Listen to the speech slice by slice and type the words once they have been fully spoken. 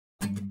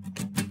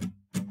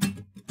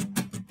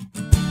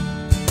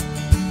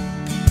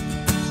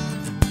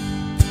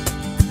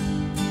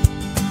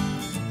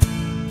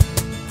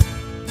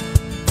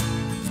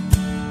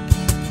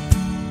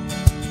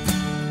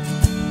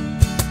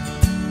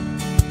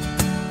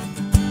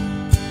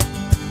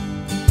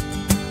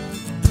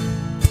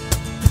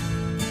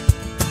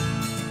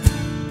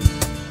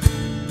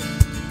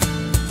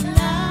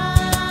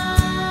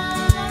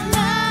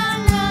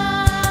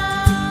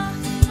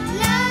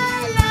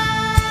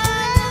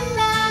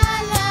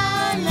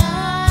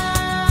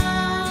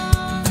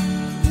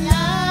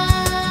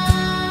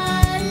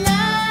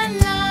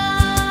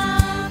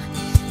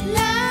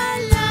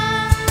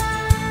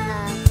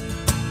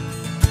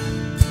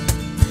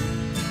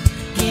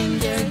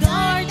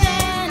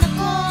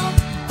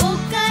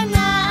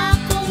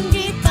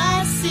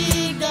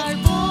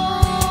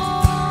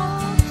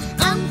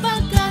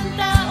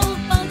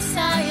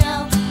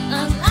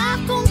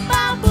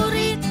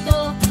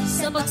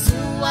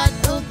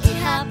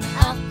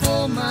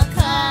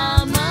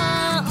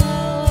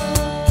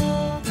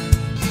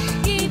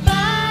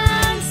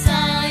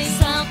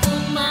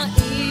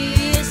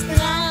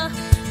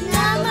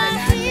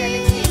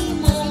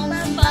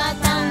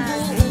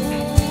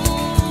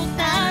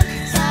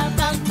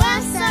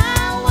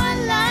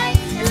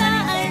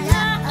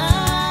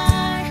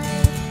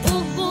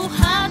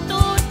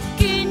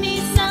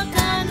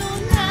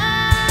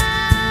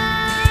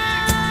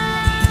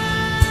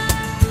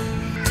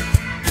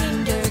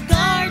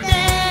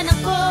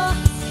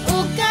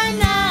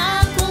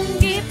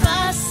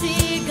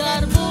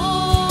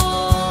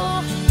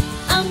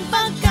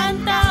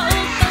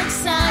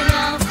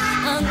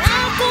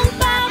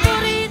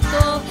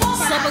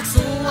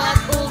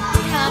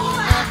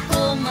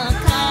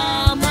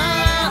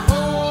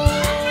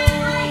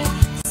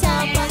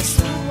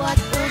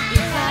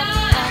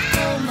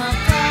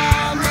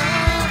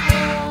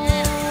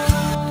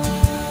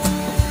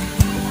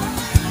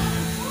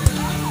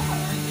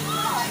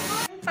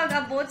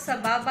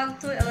Babag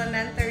II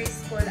Elementary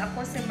School.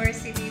 Ako si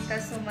Mercedita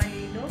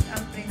Sumalilog,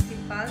 ang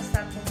principal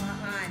sa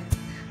Tumaan.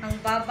 Ang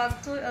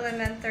Babag II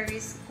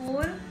Elementary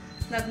School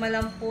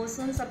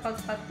nagmalampuson sa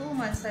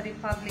pagpatuman sa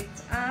Republic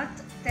Act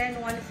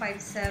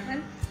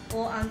 10157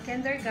 o ang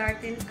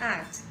Kindergarten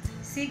Act.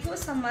 Sigo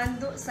sa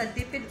mando sa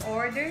DepEd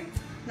Order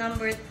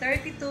number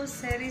 32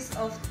 Series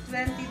of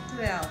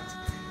 2012.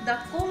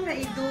 Dakong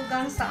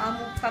naidugang sa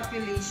among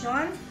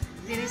population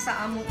diri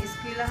sa among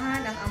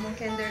eskwelahan ang among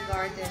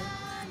kindergarten.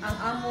 Ang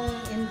among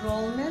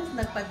enrollment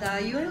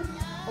nagpadayon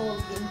o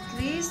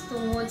increase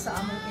tungod sa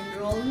among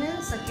enrollment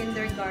sa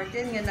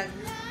kindergarten nga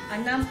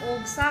nag-anam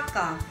og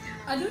saka.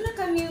 Aduna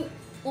kami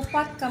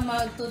upat ka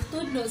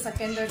magtutudlo sa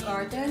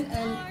kindergarten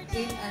and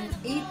in an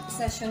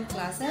 8-session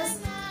classes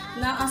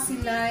naa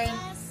sila'y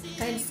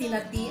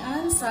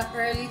sinatian sa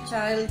early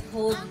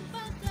childhood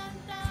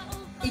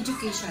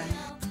education.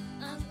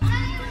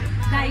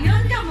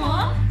 Dayon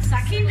kamo sa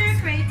Kinder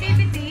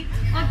Creativity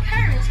o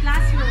Courage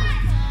Classroom,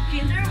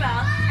 Kinder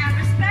Wealth and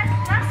Respect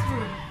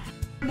Classroom,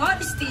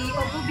 Modesty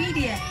o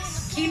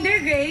Obedience, Kinder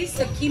Grace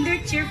o Kinder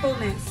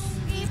Cheerfulness.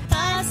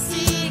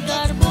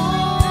 Ipasigar mo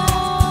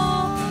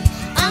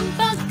ang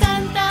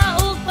pagkanta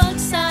o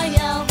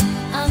pagsayaw,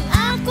 ang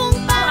akong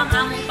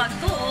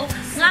pagtuo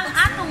ng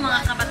atong mga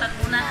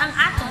kabatagunan ang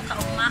atong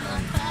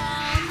kaugmaon.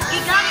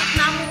 Igamit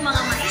namong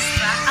mga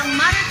maestra ang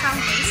mother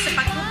tongue base sa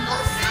pagtudlo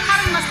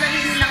para mas dali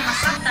nilang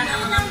masabtan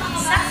ang mga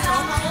konsepto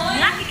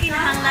nga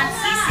kikinahanglan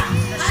isip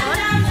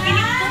edukasyon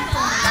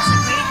inigtungtong nila sa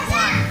grade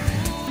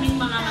 1. Aming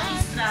mga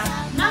maestra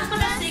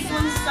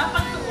nagpalasigon sa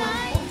pagtuon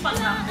o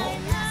paglambo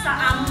sa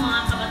among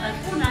mga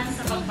kabatagunan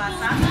sa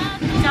pagbasa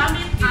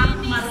gamit ang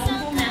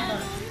maronggo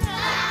method.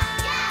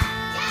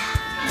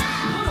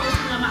 Siguro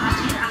na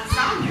maasin ang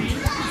sound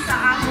drill sa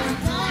among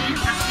routine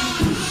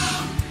activity.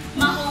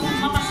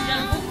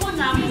 Mapasigal buko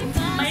namin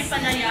may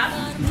padayag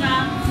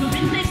na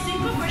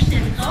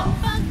 95%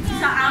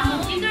 sa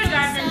among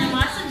kindergarten ng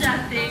mga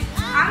estudyante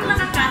ang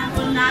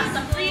nakakanto na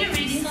sa free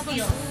reading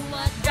skills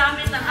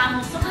gamit ang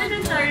among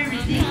supplementary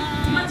reading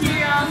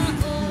materials,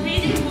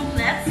 reading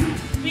booklets,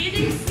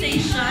 reading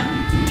station,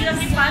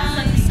 ginagipan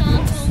sa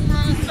books,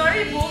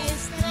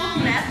 storybooks,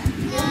 booklet,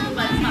 o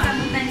uban pa.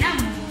 Kamutan na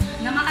mo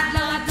na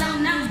makadlaw-adlaw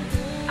na mo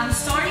ang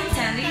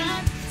storytelling.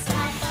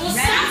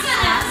 Usang ka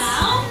na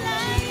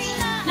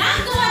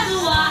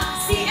nagduwa-duwa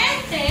si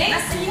Ente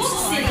ug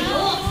si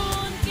Ruth.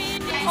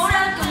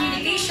 Oral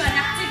communication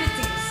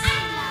activities.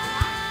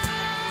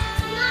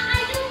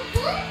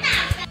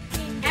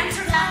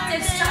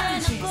 Interactive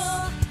strategies.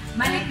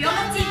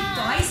 Manipulative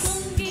toys.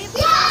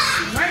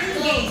 Learning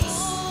games.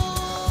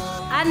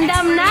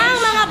 Andam na ang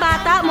mga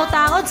bata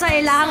mutaod sa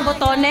ilahang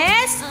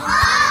botones.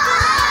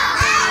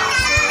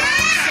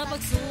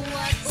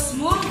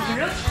 Smooth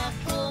group.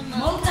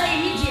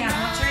 Multimedia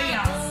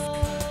materials.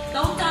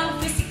 Total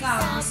physical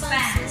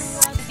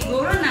response.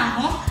 Siguro na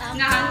mo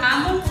nga ang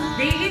among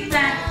daily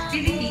plan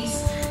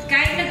activities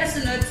kahit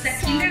nagasunod sa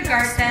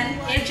kindergarten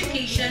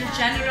education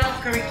general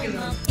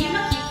curriculum. Di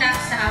makita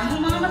sa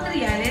among mga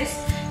materyales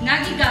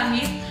nga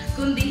gigamit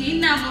kundi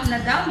namo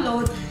na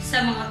download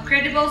sa mga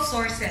credible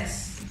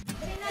sources.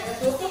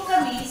 Natuto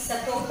kami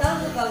sa total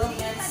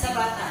development sa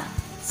bata,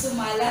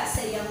 sumala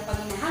sa iyang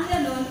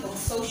panginahanglanon o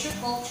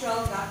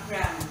socio-cultural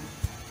background.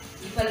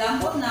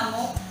 Ipalambot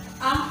namo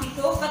ang 7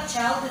 ka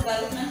child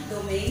development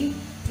domain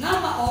nga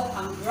mao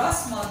ang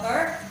gross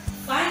motor,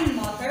 fine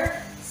motor,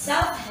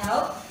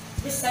 self-help,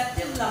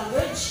 receptive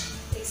language,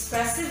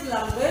 expressive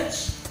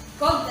language,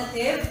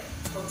 cognitive,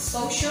 ug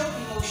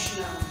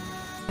socio-emotional.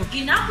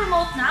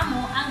 Gina-promote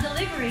namo ang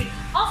delivery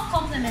of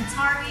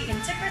complementary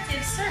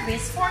integrative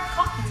service for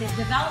cognitive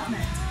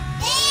development,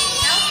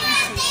 health and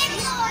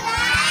safety,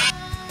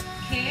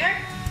 care,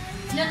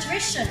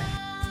 nutrition,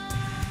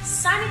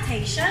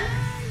 sanitation,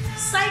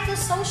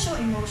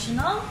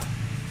 psychosocial-emotional,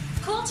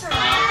 cultural,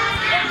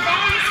 and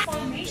values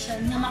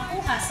formation na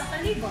makuha sa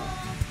palibot,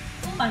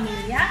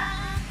 pamilya,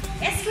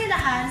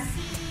 eskwelahan,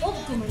 o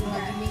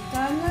komunidad.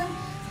 Ginikanan,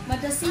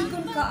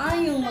 madasigon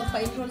kaayong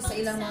magpa-enroll sa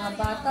ilang mga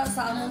bata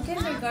sa among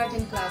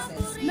kindergarten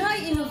classes.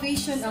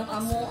 Nai-innovation ang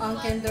ang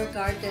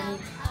kindergarten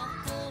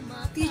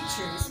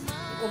teachers,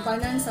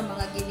 ubanan sa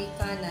mga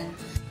ginikanan.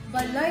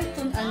 Balay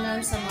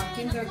tun-anan sa mga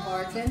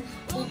kindergarten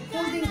o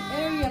coding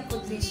area po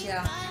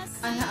siya.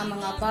 Ana ang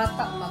mga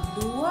bata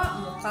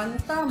magduwa,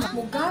 mukanta,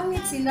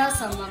 mugamit sila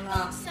sa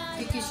mga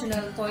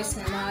educational toys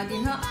nga naa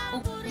dinha o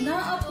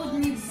naapod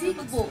ni big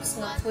books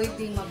nga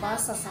pwedeng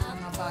mabasa sa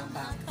mga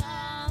bata.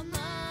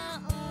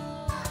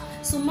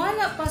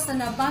 Sumala pa sa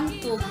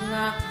nabantog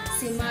nga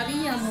si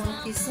Maria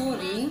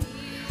Montessori,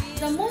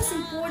 the most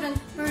important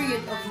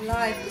period of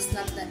life is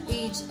not the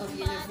age of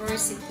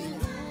university,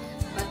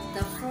 but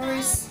the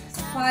first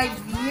 5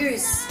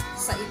 years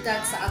sa edad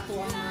sa ato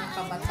ang mga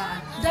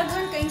kabataan.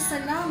 Daghan kayong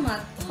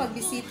salamat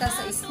pagbisita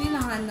sa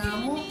eskwelahan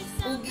namo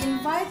ug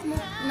invite mo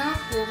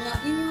nako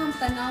nga inyong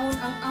tanawon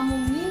ang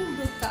among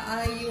nindot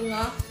kaayo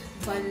nga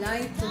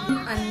balay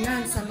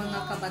tun-anan sa mga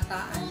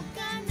kabataan.